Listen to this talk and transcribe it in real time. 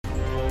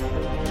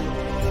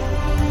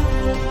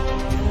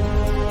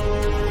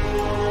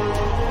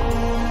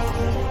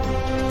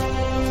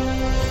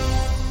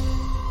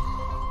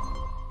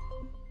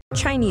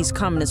Chinese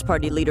Communist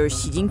Party leader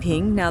Xi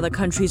Jinping, now the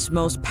country's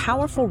most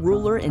powerful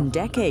ruler in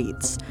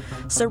decades.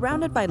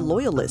 Surrounded by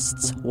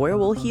loyalists, where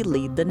will he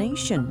lead the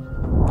nation?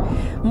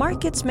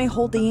 Markets may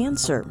hold the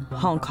answer.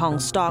 Hong Kong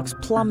stocks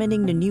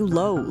plummeting to new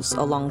lows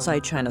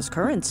alongside China's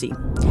currency.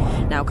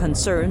 Now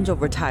concerns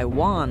over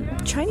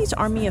Taiwan. Chinese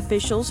army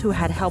officials who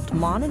had helped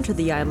monitor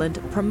the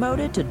island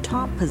promoted to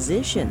top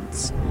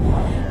positions.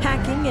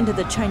 Hacking into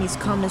the Chinese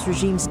Communist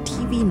regime's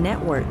TV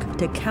network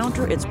to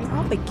counter its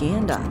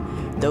propaganda.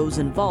 Those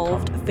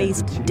involved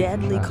face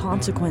deadly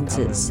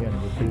consequences.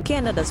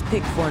 Canada's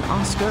pick for an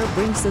Oscar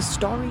brings the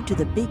story to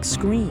the big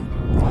screen.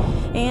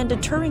 And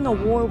deterring a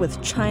war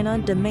with China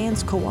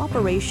demands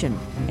cooperation.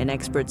 An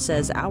expert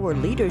says our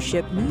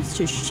leadership needs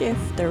to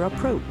shift their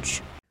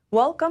approach.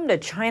 Welcome to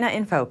China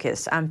in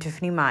Focus. I'm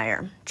Tiffany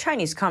Meyer.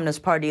 Chinese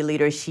Communist Party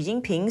leader Xi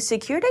Jinping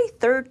secured a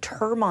third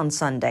term on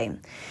Sunday.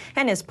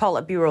 And his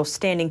Politburo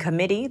Standing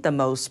Committee, the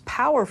most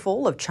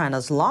powerful of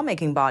China's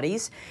lawmaking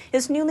bodies,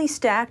 is newly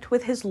stacked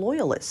with his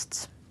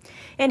loyalists.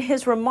 In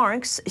his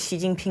remarks, Xi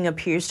Jinping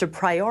appears to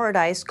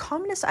prioritize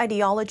communist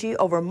ideology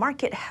over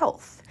market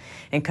health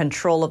and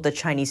control of the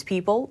Chinese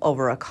people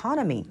over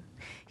economy.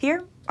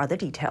 Here are the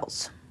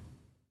details.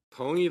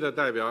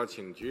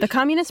 The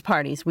Communist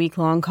Party's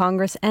week-long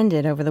Congress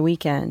ended over the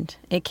weekend.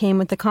 It came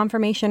with the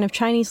confirmation of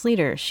Chinese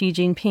leader Xi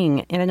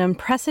Jinping in an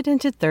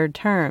unprecedented third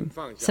term,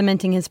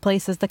 cementing his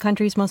place as the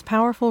country's most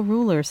powerful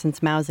ruler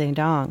since Mao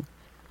Zedong.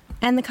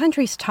 And the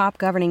country's top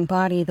governing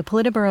body, the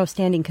Politburo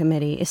Standing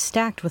Committee, is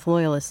stacked with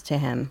loyalists to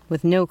him,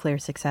 with no clear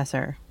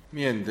successor.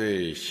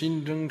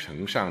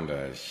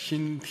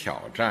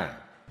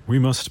 We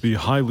must be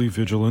highly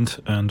vigilant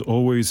and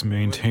always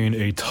maintain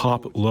a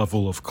top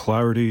level of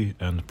clarity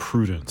and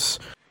prudence,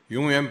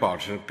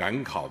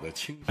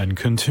 and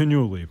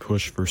continually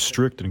push for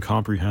strict and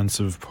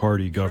comprehensive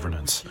party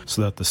governance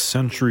so that the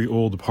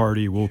century-old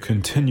party will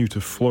continue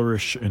to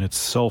flourish in its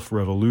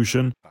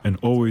self-revolution and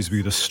always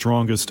be the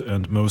strongest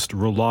and most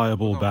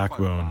reliable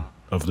backbone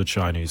of the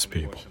Chinese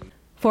people.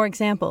 For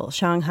example,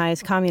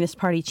 Shanghai's Communist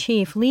Party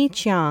chief Li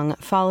Qiang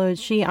followed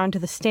Xi onto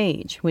the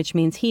stage, which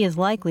means he is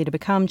likely to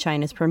become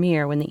China's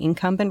premier when the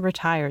incumbent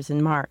retires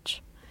in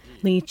March.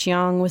 Li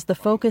Qiang was the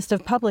focus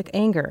of public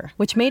anger,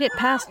 which made it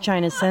past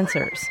China's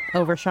censors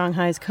over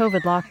Shanghai's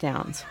COVID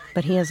lockdowns,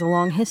 but he has a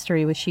long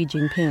history with Xi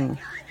Jinping.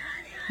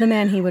 The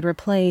man he would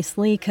replace,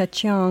 Li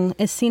Keqiang,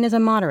 is seen as a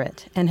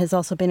moderate and has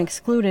also been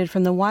excluded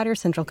from the wider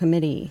Central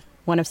Committee,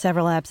 one of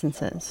several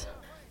absences.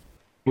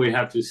 We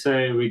have to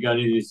say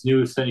regarding this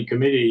new Standing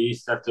Committee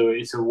is that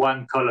it's a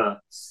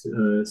one-color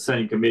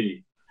Standing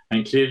Committee.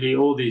 And clearly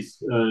all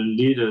these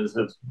leaders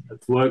have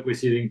worked with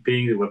Xi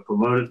Jinping, they were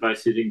promoted by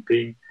Xi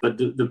Jinping. But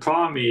the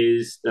problem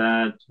is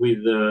that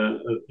with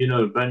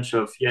a bunch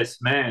of yes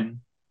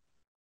men,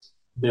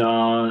 there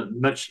are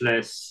much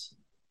less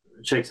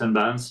checks and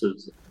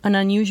balances. An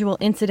unusual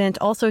incident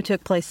also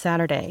took place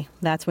Saturday.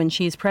 That's when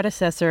Xi's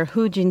predecessor,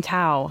 Hu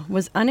Jintao,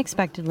 was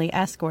unexpectedly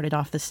escorted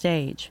off the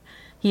stage.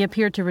 He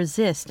appeared to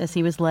resist as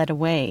he was led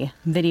away.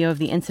 Video of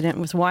the incident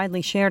was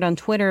widely shared on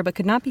Twitter but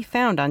could not be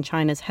found on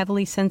China's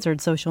heavily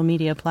censored social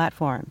media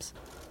platforms.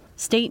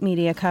 State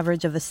media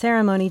coverage of the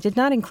ceremony did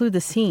not include the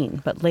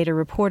scene, but later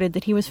reported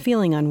that he was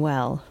feeling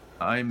unwell.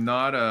 I'm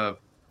not a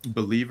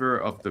believer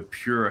of the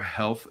pure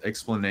health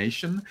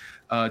explanation,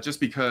 just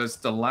because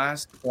the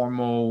last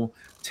formal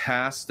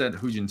task that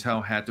Hu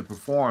Jintao had to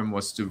perform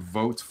was to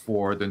vote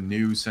for the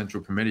new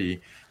Central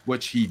Committee,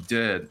 which he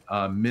did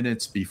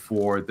minutes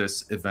before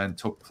this event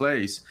took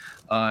place.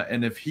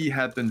 And if he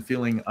had been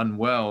feeling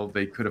unwell,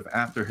 they could have,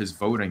 after his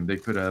voting, they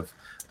could have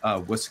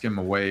whisked him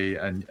away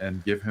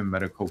and give him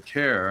medical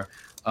care.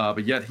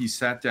 But yet he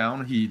sat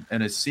down,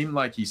 and it seemed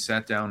like he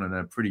sat down in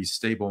a pretty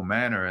stable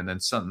manner, and then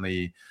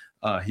suddenly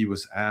he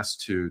was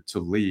asked to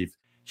leave.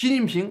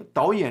 Xi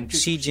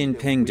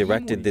Jinping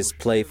directed this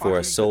play for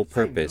a sole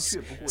purpose,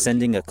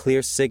 sending a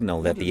clear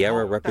signal that the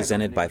era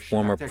represented by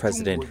former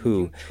President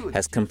Hu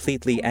has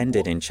completely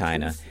ended in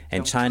China,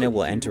 and China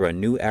will enter a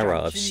new era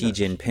of Xi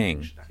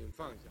Jinping.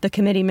 The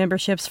committee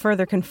memberships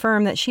further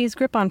confirm that Xi's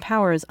grip on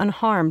power is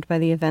unharmed by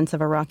the events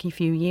of a rocky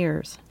few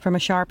years, from a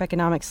sharp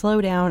economic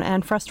slowdown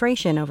and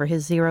frustration over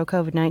his zero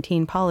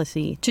COVID-19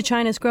 policy to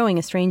China's growing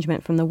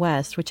estrangement from the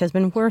West, which has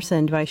been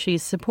worsened by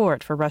Xi's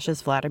support for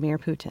Russia's Vladimir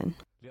Putin.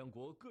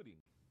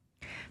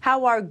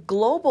 How are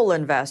global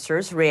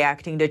investors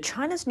reacting to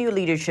China's new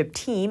leadership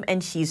team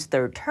and Xi's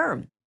third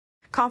term?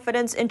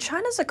 Confidence in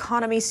China's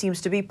economy seems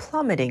to be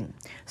plummeting.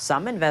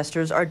 Some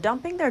investors are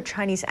dumping their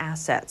Chinese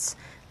assets,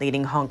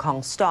 leading Hong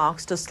Kong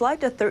stocks to slide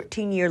to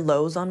 13-year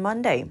lows on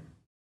Monday.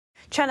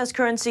 China's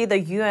currency, the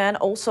yuan,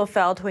 also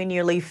fell to a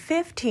nearly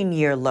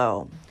 15-year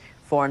low.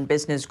 Foreign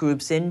business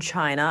groups in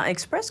China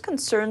expressed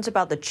concerns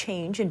about the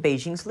change in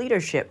Beijing's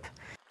leadership.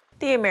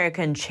 The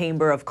American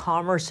Chamber of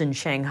Commerce in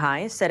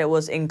Shanghai said it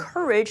was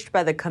encouraged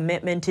by the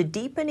commitment to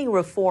deepening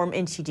reform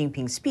in Xi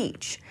Jinping's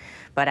speech,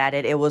 but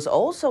added it was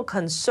also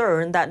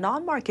concerned that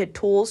non-market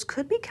tools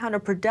could be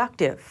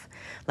counterproductive,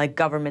 like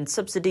government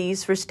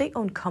subsidies for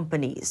state-owned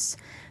companies.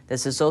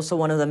 This is also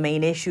one of the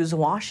main issues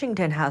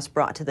Washington has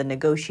brought to the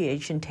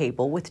negotiation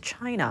table with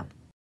China.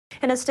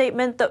 In a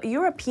statement, the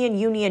European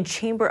Union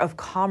Chamber of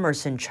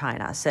Commerce in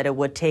China said it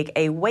would take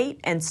a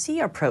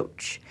wait-and-see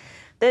approach.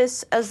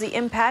 This, as the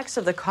impacts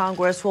of the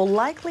Congress will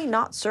likely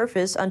not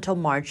surface until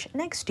March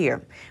next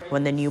year,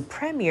 when the new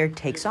premier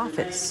takes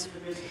office.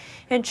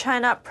 In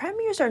China,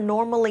 premiers are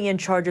normally in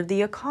charge of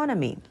the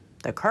economy.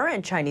 The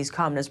current Chinese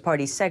Communist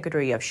Party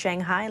Secretary of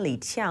Shanghai, Li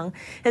Qiang,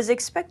 is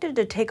expected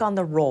to take on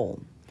the role.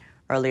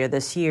 Earlier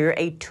this year,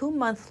 a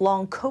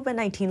 2-month-long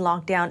COVID-19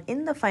 lockdown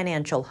in the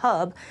financial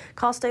hub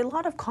caused a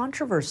lot of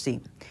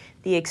controversy.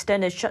 The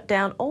extended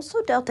shutdown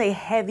also dealt a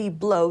heavy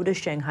blow to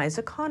Shanghai's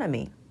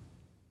economy.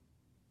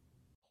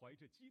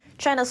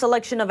 China's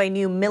selection of a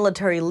new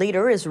military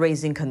leader is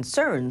raising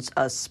concerns,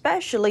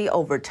 especially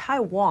over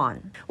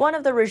Taiwan. One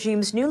of the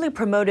regime's newly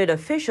promoted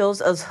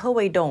officials is He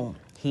Weidong.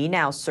 He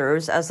now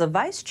serves as the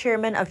vice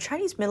chairman of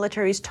Chinese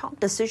military's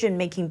top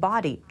decision-making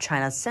body,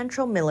 China's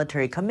Central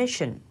Military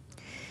Commission.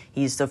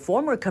 He's the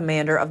former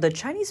commander of the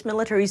Chinese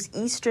military's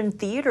Eastern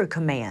Theater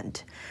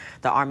Command.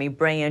 The army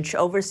branch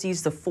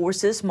oversees the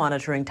forces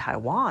monitoring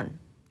Taiwan.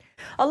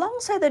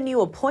 Alongside the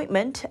new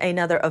appointment,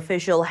 another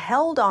official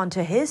held on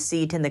to his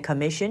seat in the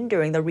commission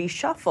during the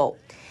reshuffle.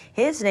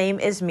 His name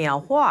is Miao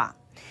Hua.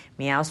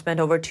 Miao spent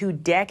over 2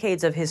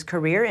 decades of his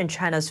career in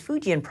China's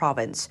Fujian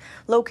province,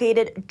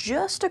 located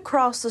just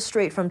across the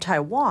strait from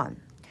Taiwan.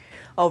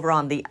 Over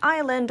on the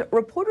island,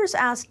 reporters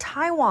asked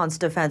Taiwan's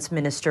defense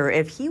minister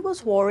if he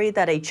was worried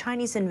that a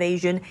Chinese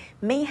invasion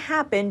may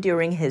happen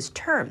during his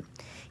term.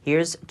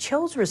 Here's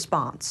Chou's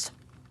response.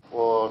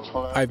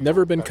 I've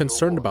never been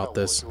concerned about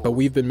this, but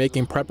we've been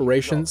making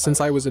preparations since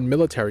I was in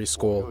military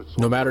school.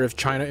 No matter if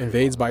China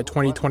invades by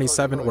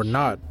 2027 or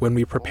not, when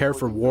we prepare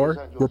for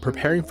war, we're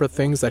preparing for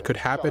things that could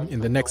happen in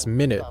the next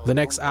minute, the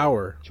next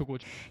hour.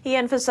 He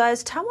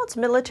emphasized Taiwan's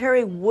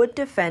military would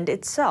defend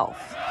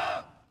itself.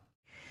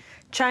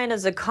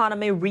 China's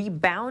economy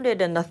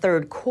rebounded in the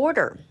third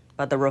quarter,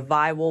 but the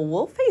revival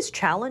will face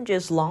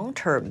challenges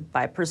long-term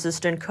by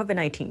persistent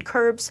COVID-19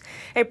 curbs,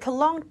 a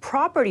prolonged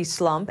property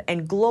slump,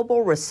 and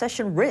global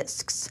recession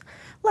risks.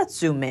 Let's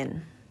zoom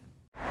in.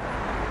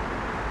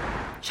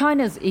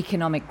 China's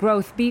economic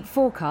growth beat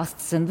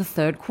forecasts in the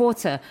third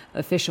quarter,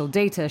 official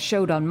data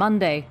showed on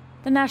Monday.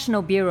 The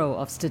National Bureau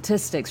of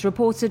Statistics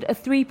reported a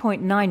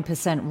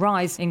 3.9%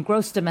 rise in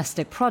gross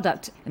domestic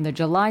product in the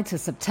July to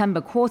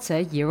September quarter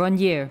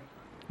year-on-year.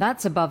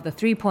 That's above the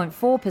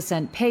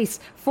 3.4% pace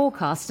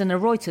forecast in a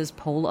Reuters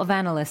poll of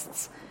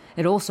analysts.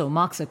 It also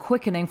marks a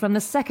quickening from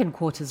the second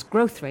quarter's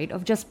growth rate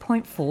of just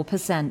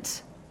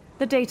 0.4%.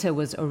 The data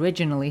was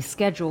originally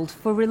scheduled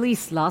for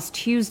release last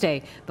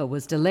Tuesday, but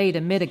was delayed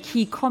amid a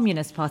key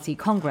Communist Party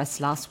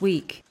Congress last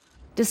week.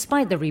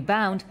 Despite the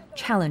rebound,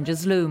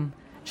 challenges loom.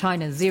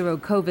 China's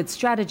zero-COVID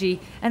strategy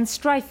and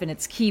strife in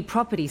its key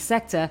property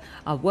sector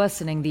are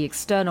worsening the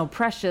external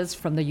pressures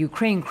from the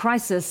Ukraine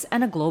crisis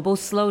and a global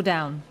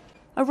slowdown.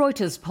 A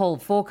Reuters poll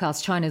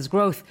forecast China's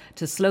growth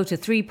to slow to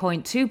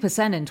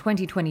 3.2% in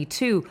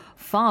 2022,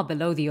 far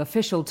below the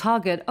official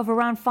target of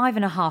around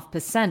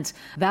 5.5%.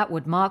 That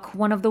would mark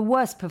one of the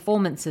worst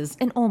performances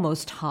in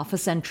almost half a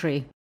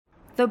century.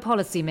 Though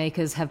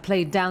policymakers have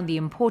played down the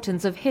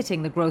importance of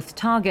hitting the growth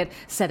target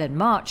set in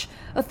March,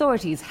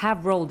 authorities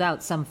have rolled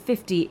out some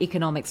 50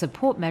 economic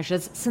support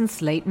measures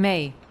since late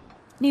May.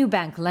 New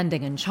bank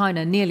lending in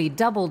China nearly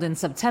doubled in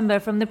September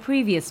from the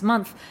previous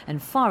month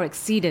and far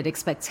exceeded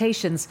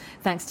expectations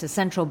thanks to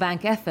central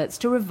bank efforts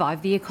to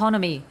revive the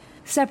economy.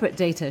 Separate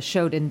data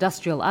showed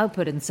industrial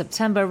output in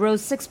September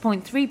rose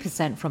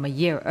 6.3% from a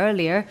year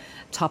earlier,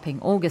 topping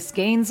August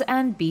gains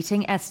and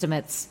beating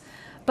estimates.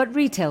 But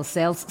retail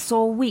sales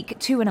saw a weak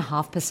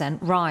 2.5%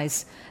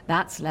 rise.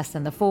 That's less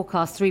than the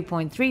forecast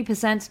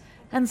 3.3%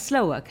 and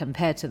slower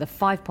compared to the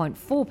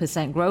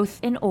 5.4% growth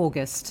in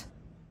August.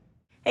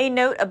 A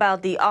note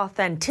about the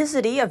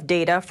authenticity of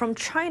data from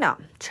China.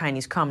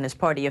 Chinese Communist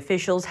Party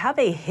officials have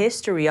a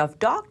history of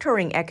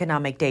doctoring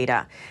economic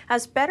data,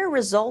 as better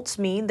results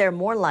mean they're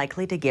more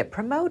likely to get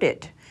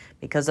promoted.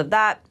 Because of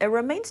that, it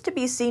remains to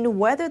be seen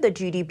whether the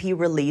GDP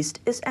released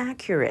is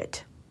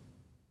accurate.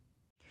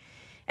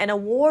 An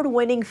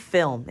award-winning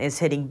film is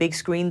hitting big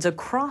screens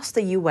across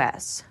the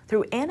U.S.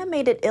 Through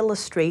animated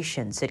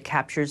illustrations, it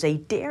captures a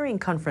daring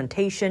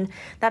confrontation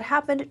that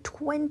happened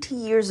 20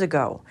 years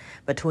ago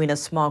between a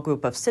small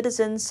group of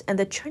citizens and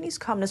the Chinese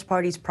Communist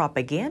Party's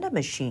propaganda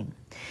machine,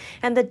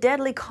 and the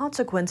deadly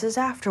consequences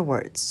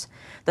afterwards.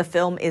 The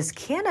film is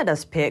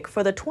Canada's pick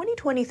for the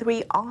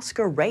 2023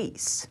 Oscar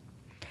race.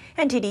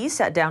 NTD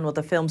sat down with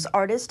the film's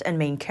artist and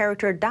main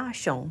character Da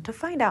Xiong to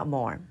find out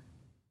more.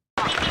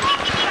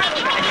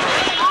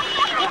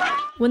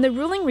 When the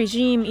ruling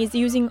regime is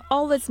using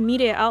all its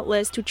media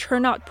outlets to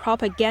churn out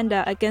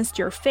propaganda against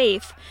your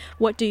faith,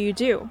 what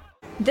do?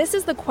 This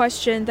is the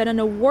question that an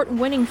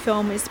award-winning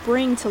film is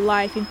bringing to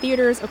life in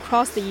theaters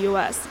across the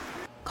U.S.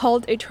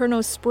 Called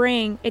Eternal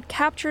Spring, it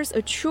captures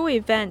a true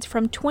event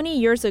from 20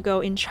 years ago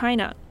in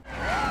China.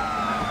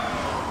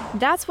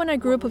 That's when a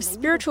group of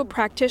spiritual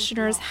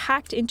practitioners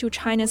hacked into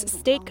China's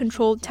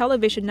state-controlled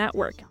television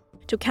network.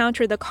 to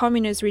counter the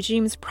communist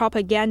regime's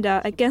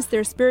propaganda against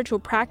their spiritual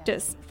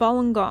practice,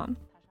 Falun Gong.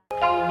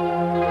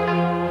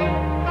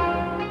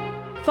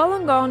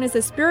 Falun Gong is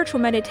a spiritual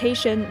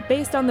meditation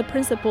based on the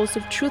principles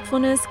of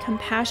truthfulness,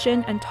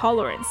 compassion, and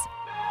tolerance.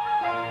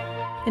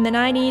 In the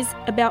 90s,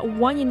 about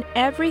 1 in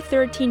every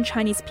 13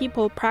 Chinese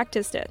people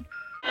practiced it.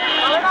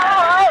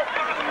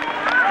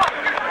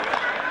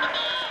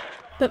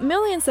 But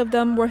millions of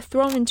them were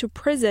thrown into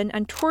prison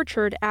and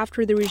tortured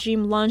after the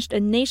regime launched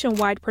a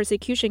nationwide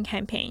persecution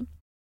campaign.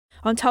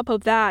 On top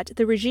of that,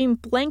 the regime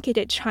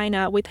blanketed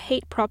China with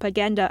hate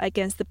propaganda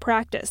against the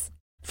practice.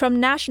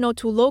 From national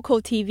to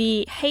local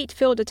TV,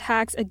 hate-filled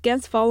attacks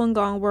against Falun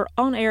Gong were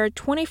on air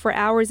 24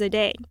 hours a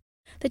day.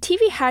 The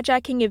TV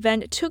hijacking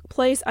event took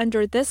place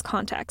under this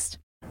context.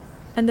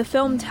 And the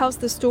film tells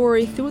the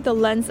story through the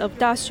lens of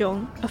Da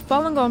Xiong, a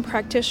Falun Gong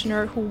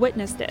practitioner who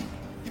witnessed it.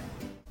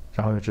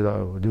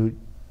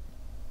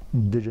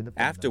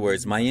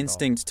 Afterwards, my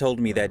instinct told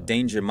me that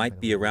danger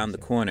might be around the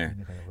corner,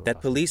 that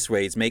police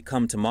raids may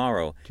come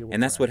tomorrow,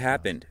 and that's what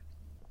happened.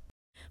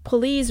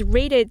 Police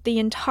raided the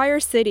entire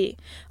city,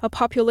 a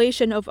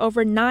population of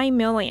over 9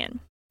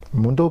 million.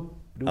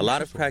 A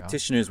lot of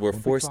practitioners were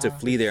forced to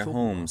flee their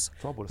homes.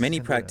 Many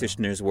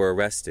practitioners were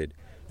arrested.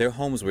 Their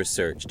homes were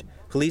searched.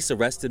 Police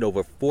arrested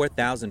over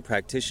 4,000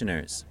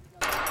 practitioners. "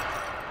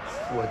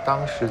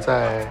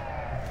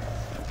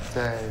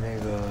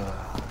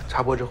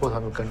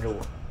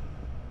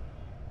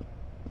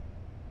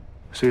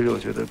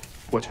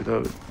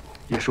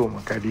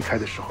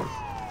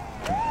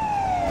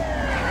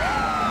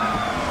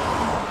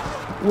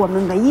我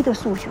们唯一的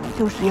诉求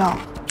就是要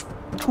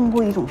通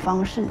过一种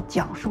方式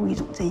讲述一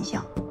种真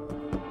相。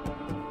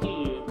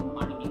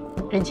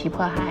任其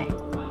迫害，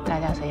大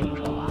家谁也不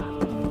说话。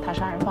他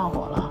杀人放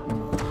火了，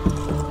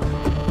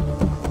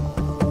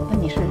那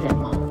你是人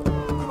吗？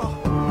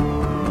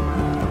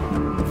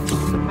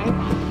没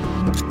法。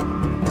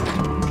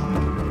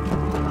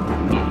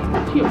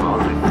替好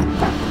了。"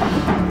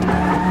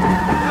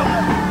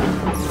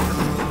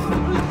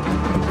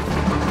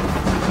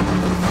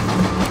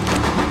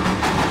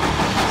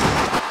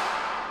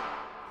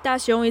 Da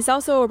Xiong is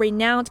also a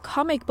renowned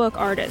comic book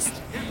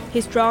artist.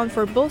 He's drawn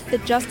for both the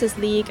Justice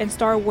League and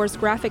Star Wars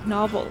graphic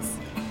novels.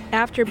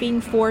 After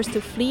being forced to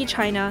flee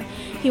China,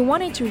 he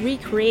wanted to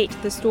recreate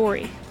the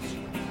story.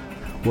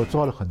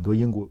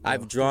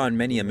 I've drawn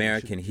many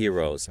American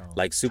heroes,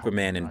 like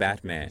Superman and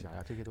Batman.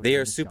 They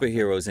are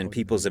superheroes in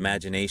people's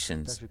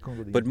imaginations.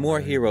 But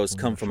more heroes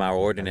come from our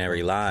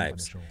ordinary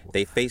lives.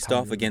 They faced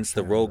off against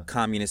the rogue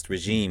communist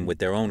regime with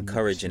their own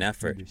courage and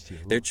effort.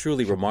 They're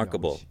truly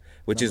remarkable,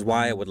 which is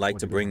why I would like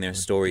to bring their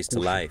stories to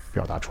life.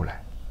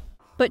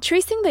 But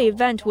tracing the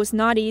event was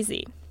not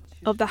easy.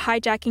 Of the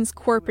hijacking's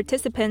core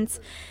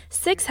participants,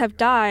 6 have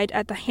died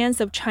at the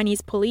hands of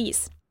Chinese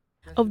police.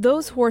 Of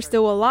those who are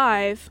still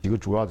alive,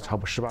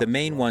 the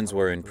main ones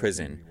were in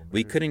prison.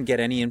 We couldn't get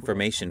any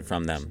information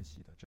from them.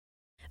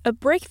 A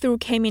breakthrough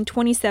came in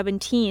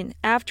 2017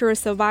 after a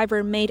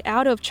survivor made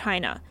out of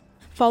China,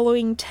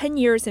 following 10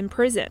 years in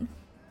prison.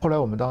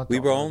 We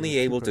were only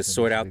able to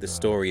sort out the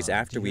stories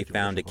after we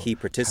found a key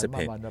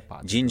participant,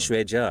 Jin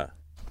Xuezhe.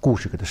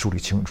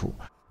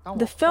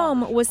 The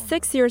film was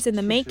 6 years in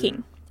the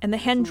making, and the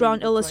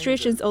hand-drawn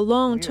illustrations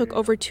alone took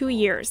over 2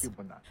 years.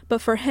 But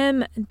for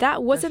him,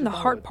 that wasn't the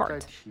hard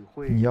part.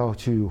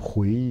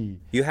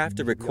 You have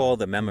to recall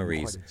the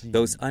memories,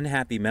 those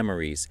unhappy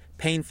memories,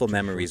 painful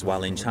memories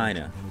while in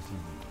China.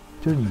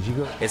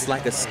 It's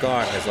like a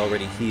scar has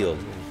already healed,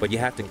 but you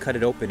have to cut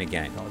it open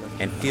again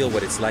and feel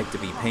what it's like to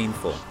be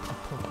painful.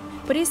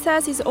 But he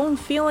says his own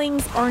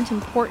feelings aren't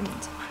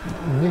important.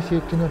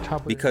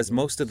 Because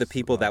most of the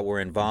people that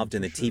were involved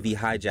in the TV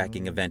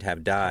hijacking event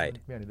have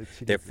died.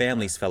 Their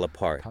families fell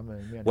apart.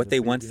 What they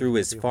went through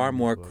is far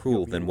more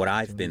cruel than what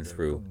I've been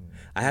through.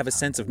 I have a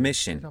sense of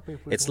mission.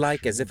 It's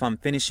like as if I'm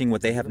finishing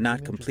what they have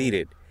not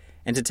completed.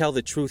 And to tell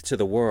the truth to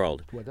the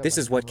world, this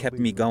is what kept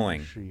me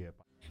going.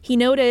 He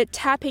noted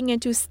tapping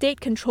into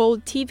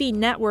state-controlled TV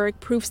network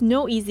proves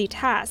no easy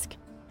task,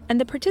 and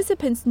the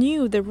participants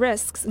knew the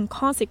risks and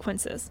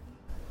consequences.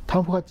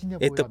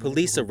 If the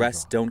police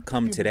arrests don't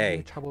come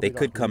today, they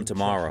could come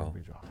tomorrow.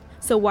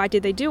 So why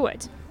did they do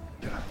it?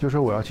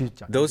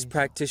 Those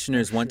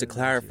practitioners want to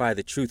clarify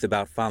the truth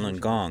about Falun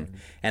Gong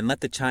and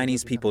let the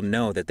Chinese people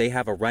know that they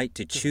have a right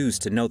to choose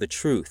to know the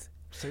truth.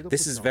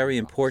 This is very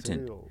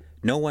important.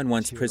 No one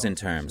wants prison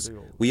terms.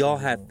 We all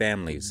have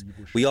families.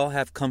 We all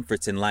have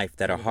comforts in life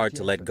that are hard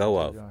to let go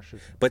of.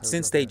 But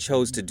since they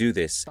chose to do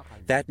this,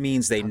 that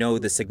means they know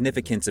the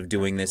significance of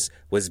doing this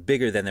was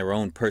bigger than their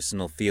own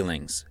personal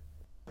feelings.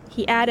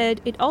 He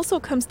added, it also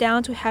comes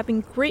down to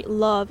having great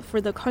love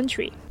for the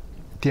country.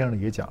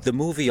 The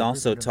movie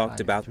also talked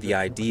about the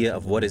idea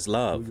of what is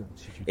love.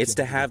 It's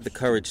to have the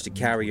courage to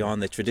carry on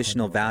the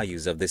traditional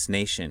values of this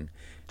nation.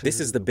 This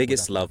is the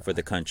biggest love for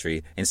the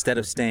country, instead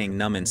of staying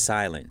numb and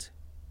silent.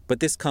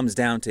 But this comes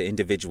down to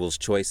individuals'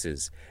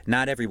 choices.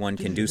 Not everyone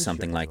can do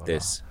something like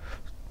this.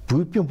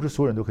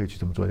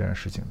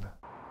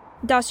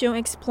 Da Xiong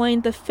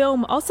explained the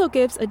film also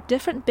gives a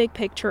different big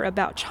picture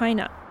about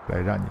China.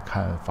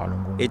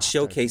 It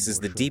showcases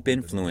the deep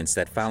influence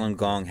that Falun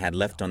Gong had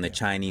left on the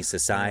Chinese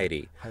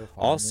society.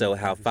 Also,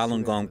 how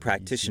Falun Gong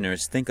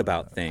practitioners think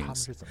about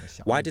things.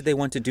 Why did they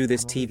want to do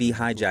this TV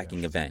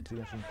hijacking event?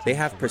 They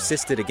have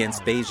persisted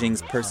against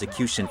Beijing's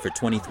persecution for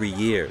 23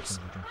 years.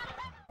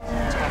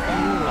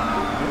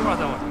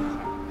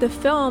 The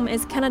film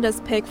is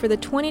Canada's pick for the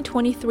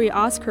 2023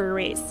 Oscar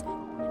race.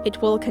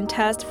 It will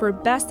contest for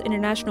Best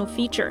International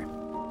Feature.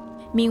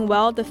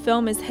 Meanwhile, the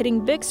film is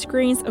hitting big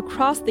screens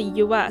across the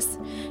U.S.,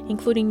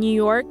 including New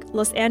York,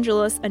 Los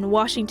Angeles, and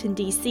Washington,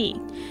 D.C.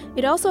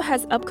 It also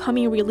has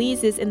upcoming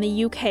releases in the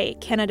U.K.,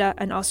 Canada,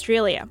 and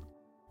Australia.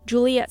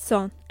 Juliet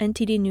Song,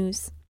 NTD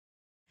News.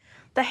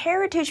 The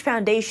Heritage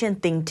Foundation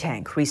think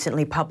tank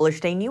recently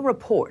published a new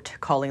report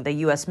calling the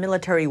U.S.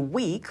 military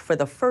weak for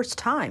the first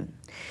time.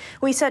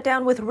 We sat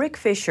down with Rick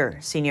Fisher,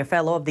 Senior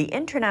Fellow of the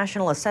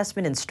International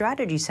Assessment and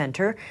Strategy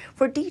Center,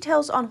 for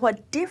details on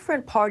what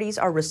different parties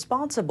are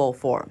responsible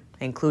for,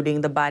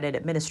 including the Biden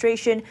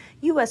administration,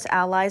 U.S.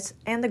 allies,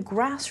 and the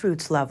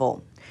grassroots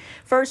level.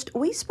 First,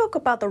 we spoke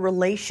about the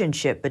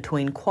relationship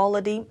between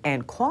quality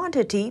and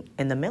quantity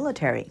in the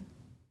military.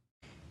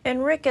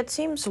 And Rick, it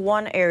seems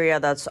one area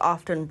that's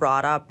often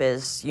brought up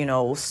is,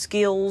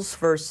 skills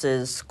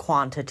versus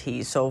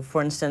quantity. So,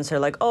 for instance, they're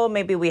like, oh,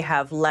 maybe we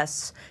have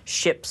less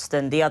ships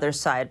than the other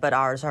side, but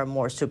ours are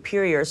more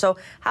superior. So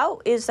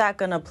how is that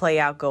going to play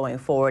out going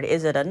forward?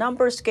 Is it a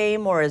numbers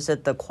game, or is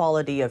it the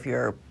quality of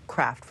your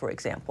craft, for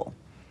example?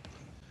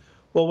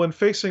 Well, when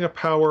facing a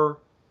power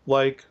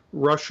like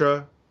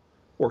Russia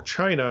or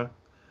China,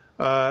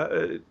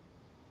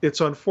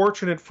 it's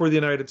unfortunate for the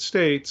United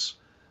States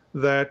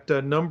that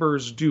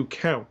numbers do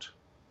count.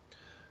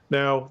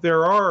 Now,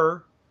 there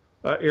are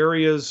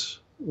areas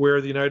where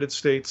the United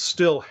States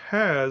still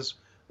has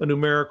a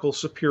numerical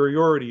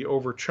superiority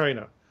over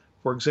China.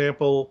 For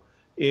example,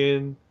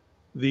 in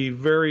the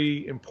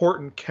very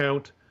important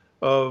count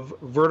of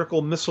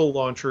vertical missile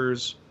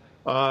launchers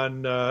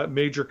on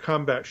major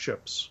combat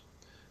ships.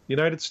 The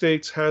United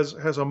States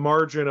has a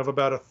margin of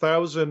about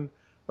 1,000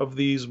 of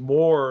these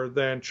more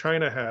than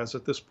China has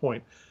at this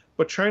point.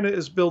 But China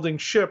is building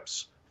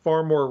ships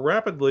far more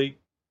rapidly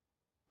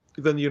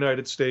than the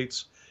United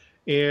States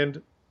and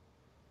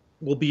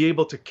will be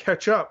able to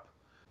catch up.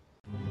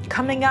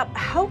 Coming up,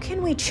 how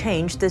can we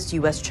change this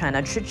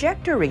U.S.-China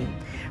trajectory?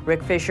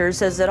 Rick Fisher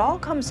says it all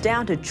comes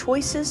down to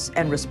choices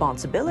and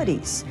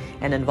responsibilities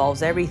and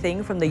involves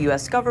everything from the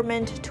U.S.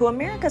 government to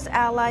America's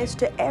allies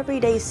to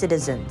everyday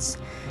citizens,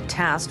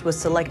 tasked with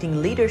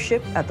selecting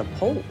leadership at the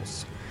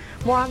polls.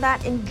 More on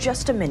that in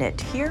just a minute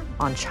here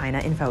on China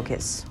in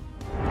Focus.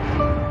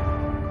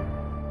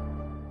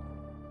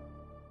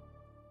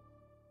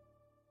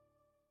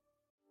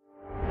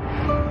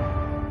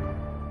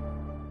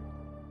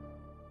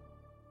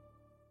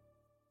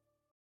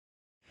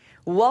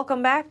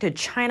 Welcome back to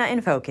China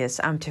in Focus.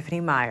 I'm Tiffany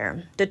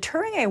Meyer.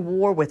 Deterring a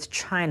war with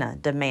China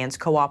demands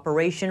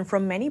cooperation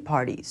from many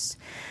parties.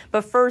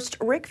 But first,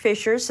 Rick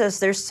Fisher says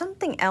there's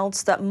something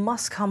else that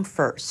must come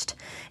first,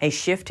 a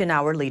shift in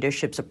our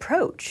leadership's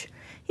approach.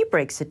 He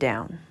breaks it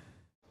down.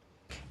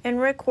 And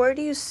Rick, where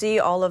do you see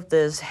all of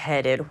this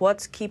headed?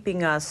 What's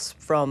keeping us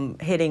from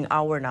hitting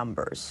our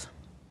numbers?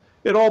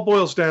 It all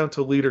boils down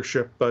to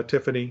leadership,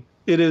 Tiffany.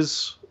 It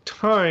is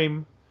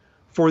time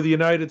for the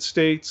United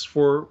States,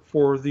 for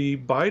the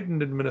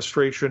Biden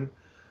administration,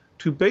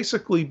 to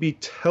basically be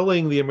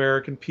telling the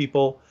American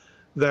people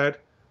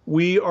that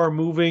we are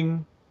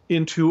moving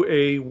into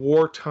a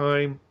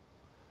wartime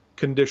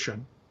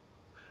condition,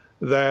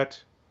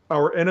 that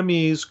our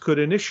enemies could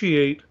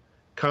initiate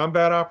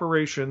combat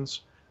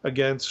operations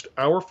against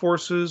our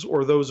forces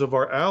or those of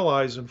our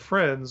allies and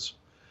friends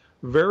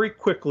very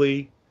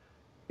quickly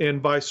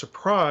and by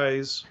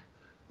surprise,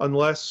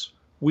 unless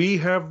we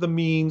have the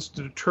means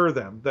to deter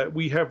them, that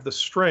we have the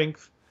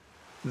strength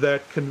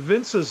that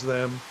convinces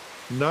them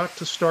not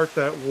to start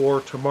that war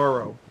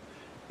tomorrow.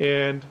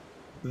 And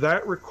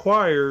that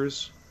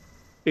requires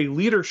a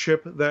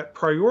leadership that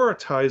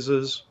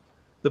prioritizes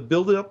the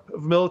buildup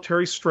of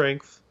military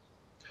strength.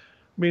 I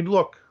mean,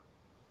 look,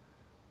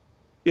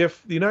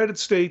 if the United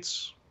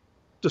States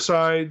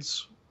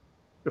decides,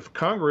 if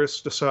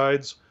Congress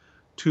decides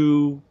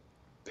to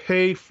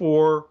pay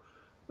for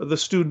the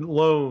student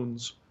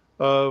loans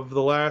of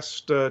the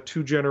last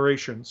 2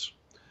 generations.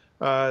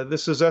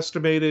 This is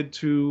estimated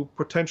to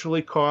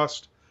potentially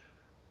cost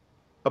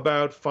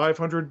about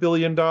 $500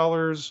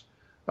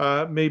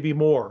 billion, maybe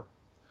more.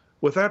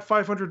 With that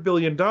 $500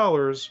 billion,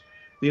 the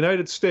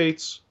United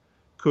States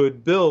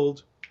could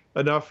build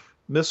enough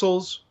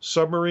missiles,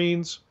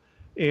 submarines,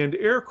 and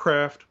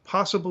aircraft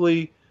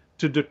possibly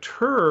to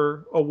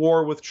deter a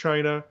war with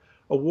China,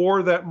 a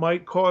war that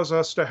might cause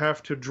us to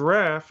have to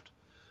draft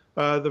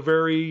the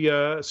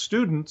very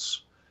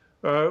students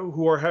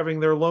who are having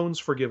their loans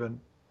forgiven.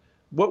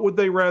 What would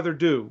they rather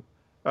do?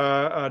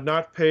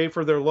 Not pay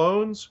for their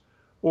loans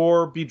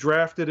or be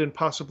drafted and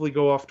possibly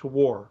go off to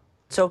war?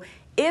 So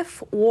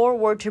if war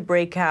were to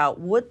break out,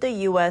 would the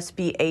U.S.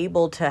 be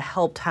able to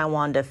help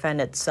Taiwan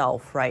defend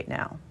itself right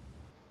now?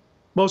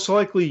 Most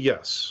likely,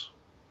 yes.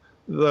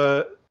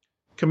 The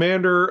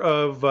commander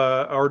of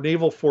our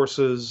naval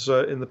forces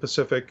in the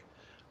Pacific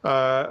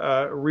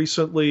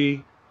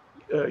recently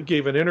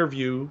gave an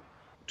interview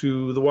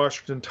to the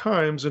Washington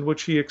Times in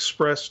which he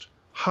expressed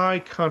high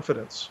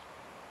confidence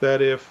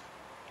that if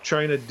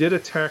China did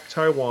attack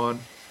Taiwan,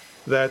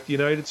 that the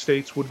United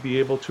States would be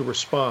able to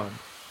respond.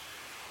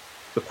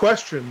 The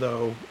question,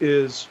 though,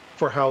 is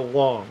for how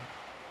long?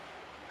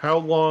 How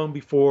long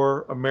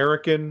before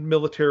American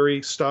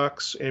military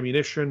stocks,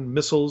 ammunition,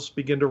 missiles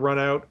begin to run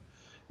out?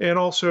 And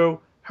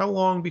also, how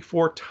long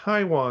before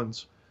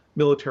Taiwan's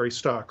military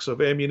stocks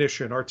of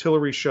ammunition,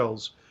 artillery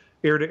shells,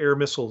 air-to-air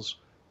missiles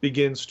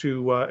begins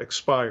to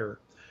expire?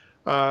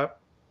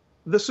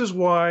 This is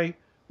why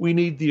we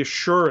need the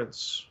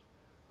assurance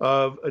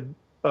of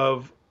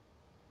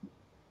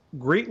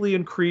greatly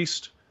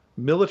increased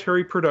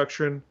military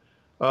production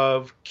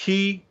of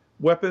key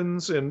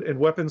weapons and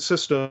weapon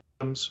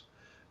systems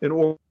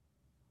in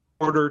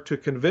order to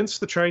convince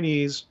the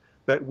Chinese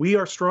that we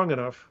are strong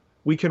enough,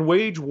 we can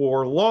wage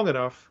war long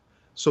enough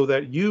so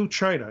that you,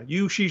 China,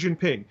 you, Xi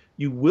Jinping,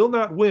 you will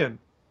not win.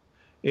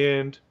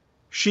 And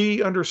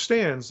Xi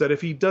understands that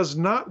if he does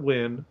not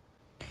win.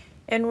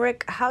 And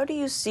Rick, how do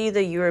you see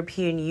the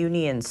European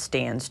Union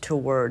stance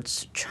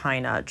towards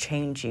China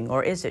changing,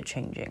 or is it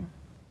changing?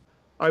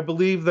 I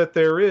believe that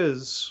there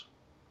is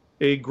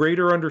a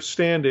greater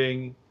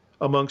understanding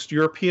amongst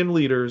European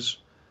leaders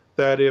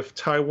that if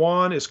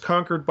Taiwan is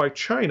conquered by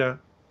China,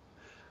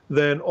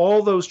 then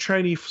all those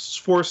Chinese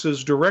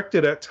forces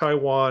directed at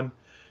Taiwan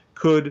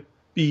could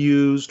be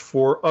used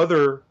for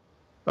other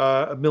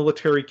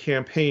military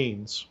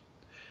campaigns.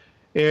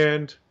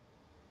 And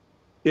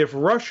if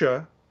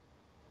Russia,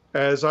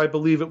 as I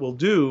believe it will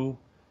do,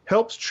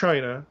 helps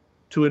China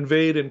to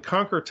invade and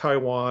conquer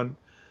Taiwan,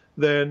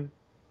 then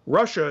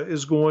Russia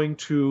is going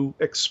to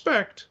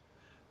expect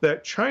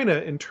that China,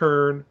 in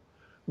turn,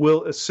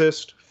 will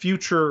assist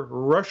future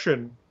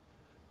Russian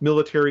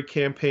military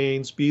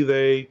campaigns, be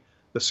they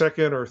the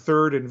second or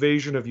third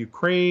invasion of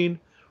Ukraine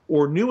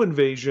or new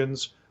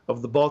invasions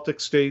of the Baltic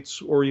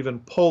states or even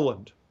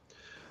Poland.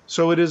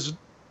 So it is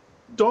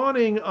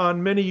dawning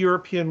on many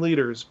European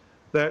leaders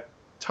that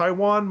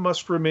Taiwan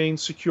must remain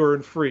secure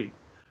and free.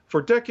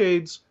 For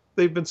decades,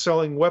 they've been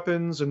selling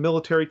weapons and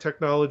military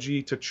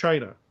technology to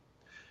China.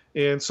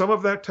 And some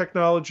of that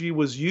technology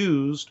was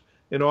used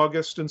in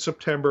August and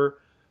September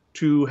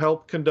to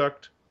help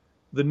conduct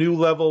the new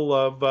level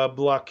of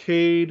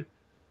blockade,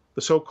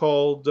 the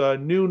so-called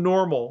new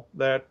normal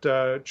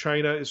that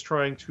China is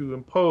trying to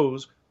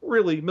impose,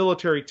 really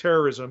military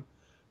terrorism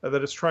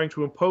that it's trying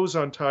to impose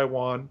on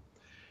Taiwan.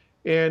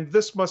 And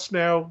this must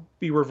now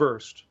be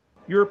reversed.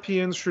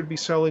 Europeans should be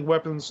selling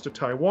weapons to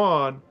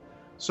Taiwan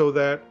so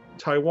that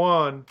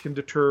Taiwan can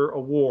deter a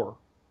war.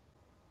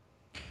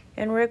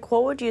 And Rick,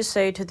 what would you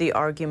say to the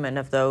argument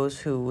of those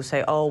who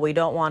say, oh, we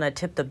don't want to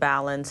tip the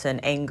balance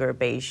and anger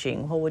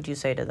Beijing? What would you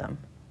say to them?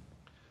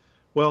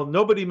 Well,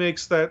 nobody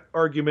makes that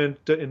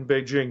argument in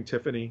Beijing,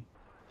 Tiffany.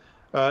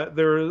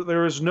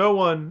 There is no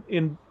one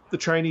in the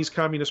Chinese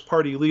Communist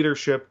Party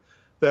leadership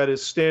that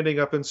is standing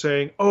up and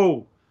saying,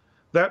 oh,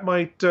 that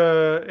might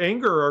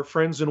anger our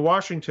friends in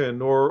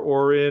Washington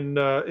or in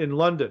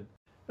London.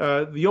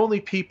 The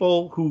only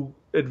people who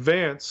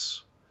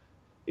advance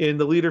in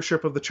the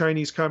leadership of the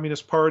Chinese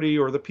Communist Party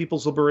or the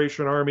People's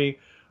Liberation Army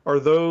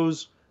are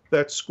those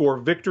that score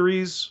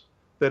victories,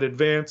 that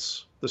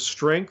advance the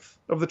strength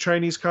of the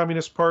Chinese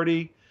Communist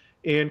Party,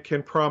 and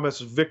can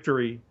promise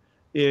victory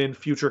in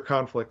future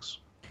conflicts.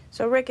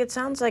 So, Rick, it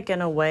sounds like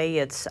in a way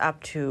it's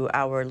up to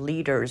our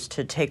leaders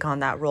to take on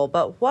that role,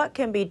 but what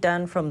can be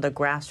done from the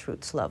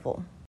grassroots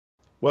level?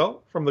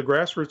 Well, from the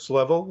grassroots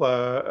level,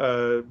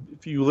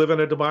 if you live in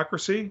a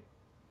democracy,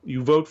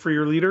 you vote for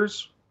your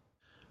leaders.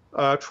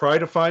 Try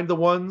to find the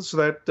ones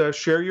that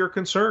share your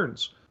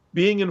concerns.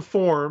 Being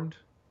informed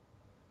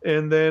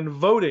and then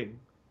voting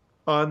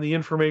on the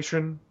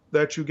information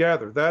that you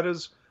gather. That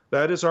is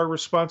our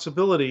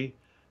responsibility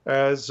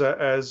as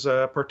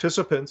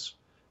participants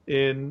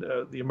in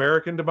the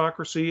American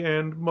democracy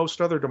and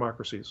most other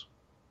democracies.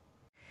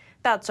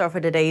 That's all for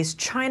today's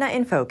China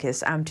in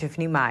Focus. I'm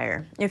Tiffany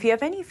Meyer. If you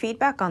have any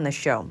feedback on the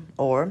show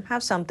or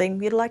have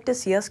something you'd like to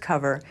see us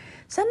cover,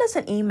 send us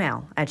an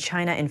email at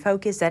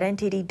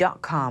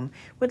chinainfocus@ntd.com.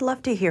 We'd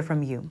love to hear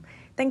from you.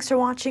 Thanks for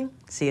watching.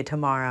 See you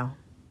tomorrow.